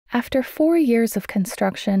After 4 years of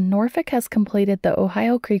construction, Norfolk has completed the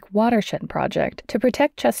Ohio Creek Watershed Project to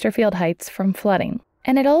protect Chesterfield Heights from flooding,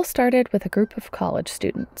 and it all started with a group of college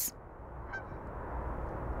students.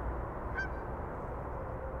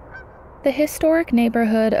 The historic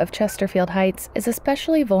neighborhood of Chesterfield Heights is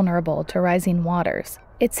especially vulnerable to rising waters.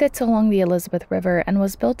 It sits along the Elizabeth River and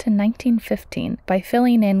was built in 1915 by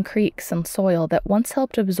filling in creeks and soil that once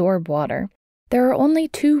helped absorb water. There are only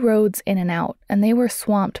 2 roads in and out, and they were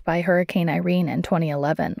swamped by Hurricane Irene in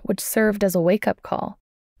 2011, which served as a wake-up call.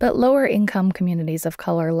 But lower-income communities of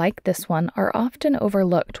color like this one are often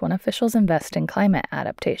overlooked when officials invest in climate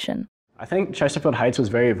adaptation. I think Chesterfield Heights was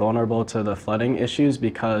very vulnerable to the flooding issues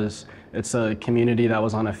because it's a community that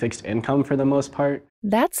was on a fixed income for the most part.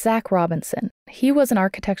 That's Zach Robinson. He was an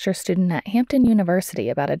architecture student at Hampton University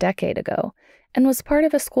about a decade ago and was part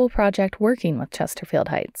of a school project working with Chesterfield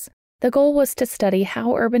Heights. The goal was to study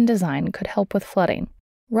how urban design could help with flooding.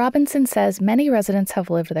 Robinson says many residents have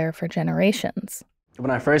lived there for generations. When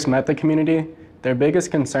I first met the community, their biggest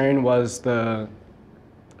concern was the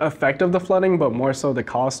effect of the flooding, but more so the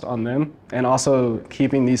cost on them, and also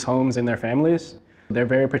keeping these homes and their families. They're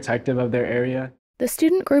very protective of their area. The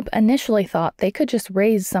student group initially thought they could just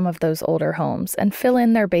raze some of those older homes and fill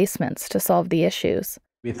in their basements to solve the issues.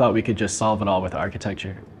 We thought we could just solve it all with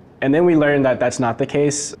architecture. And then we learned that that's not the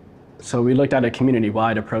case. So we looked at a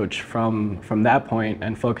community-wide approach from that point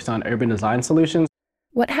and focused on urban design solutions.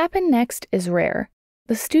 What happened next is rare.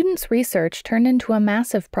 The students' research turned into a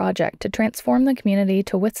massive project to transform the community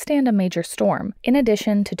to withstand a major storm, in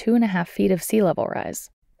addition to 2.5 feet of sea level rise.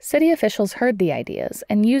 City officials heard the ideas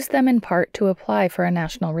and used them in part to apply for a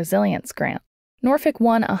national resilience grant. Norfolk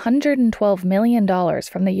won $112 million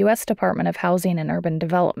from the U.S. Department of Housing and Urban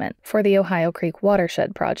Development for the Ohio Creek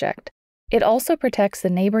Watershed Project. It also protects the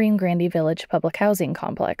neighboring Grandy Village public housing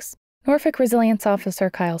complex. Norfolk Resilience Officer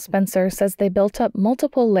Kyle Spencer says they built up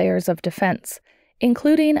multiple layers of defense,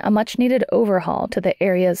 including a much-needed overhaul to the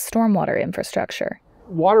area's stormwater infrastructure.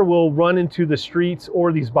 Water will run into the streets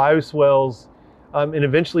or these bioswales and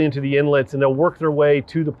eventually into the inlets, and they'll work their way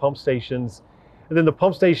to the pump stations. And then the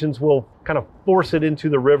pump stations will kind of force it into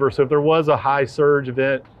the river. So if there was a high surge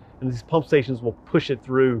event, and these pump stations will push it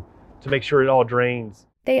through to make sure it all drains.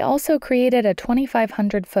 They also created a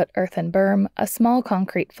 2,500-foot earthen berm, a small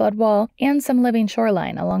concrete flood wall, and some living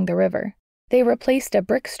shoreline along the river. They replaced a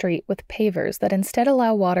brick street with pavers that instead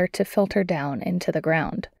allow water to filter down into the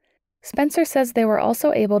ground. Spencer says they were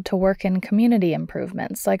also able to work in community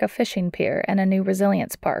improvements like a fishing pier and a new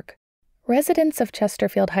resilience park. Residents of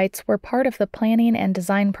Chesterfield Heights were part of the planning and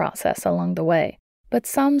design process along the way, but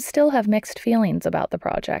some still have mixed feelings about the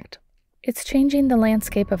project. It's changing the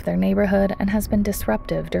landscape of their neighborhood and has been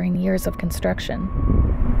disruptive during years of construction.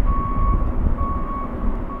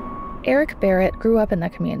 Eric Barrett grew up in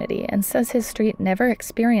the community and says his street never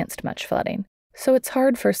experienced much flooding, so it's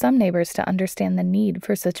hard for some neighbors to understand the need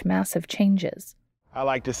for such massive changes. I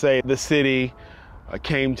like to say the city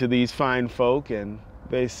came to these fine folk and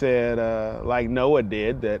they said, like Noah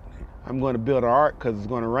did, that I'm going to build an ark because it's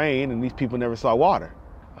going to rain, and these people never saw water.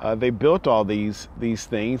 They built all these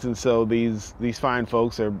things, and so these fine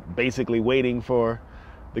folks are basically waiting for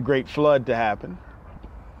the great flood to happen.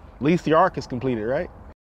 At least the ark is completed, right?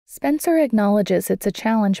 Spencer acknowledges it's a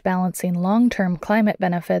challenge balancing long-term climate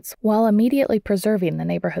benefits while immediately preserving the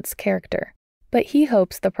neighborhood's character. But he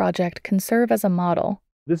hopes the project can serve as a model.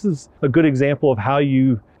 This is a good example of how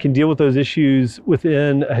you can deal with those issues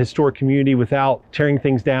within a historic community without tearing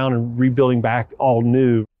things down and rebuilding back all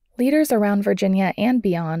new. Leaders around Virginia and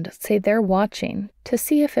beyond say they're watching to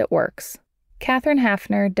see if it works. Catherine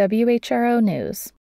Hafner, WHRO News.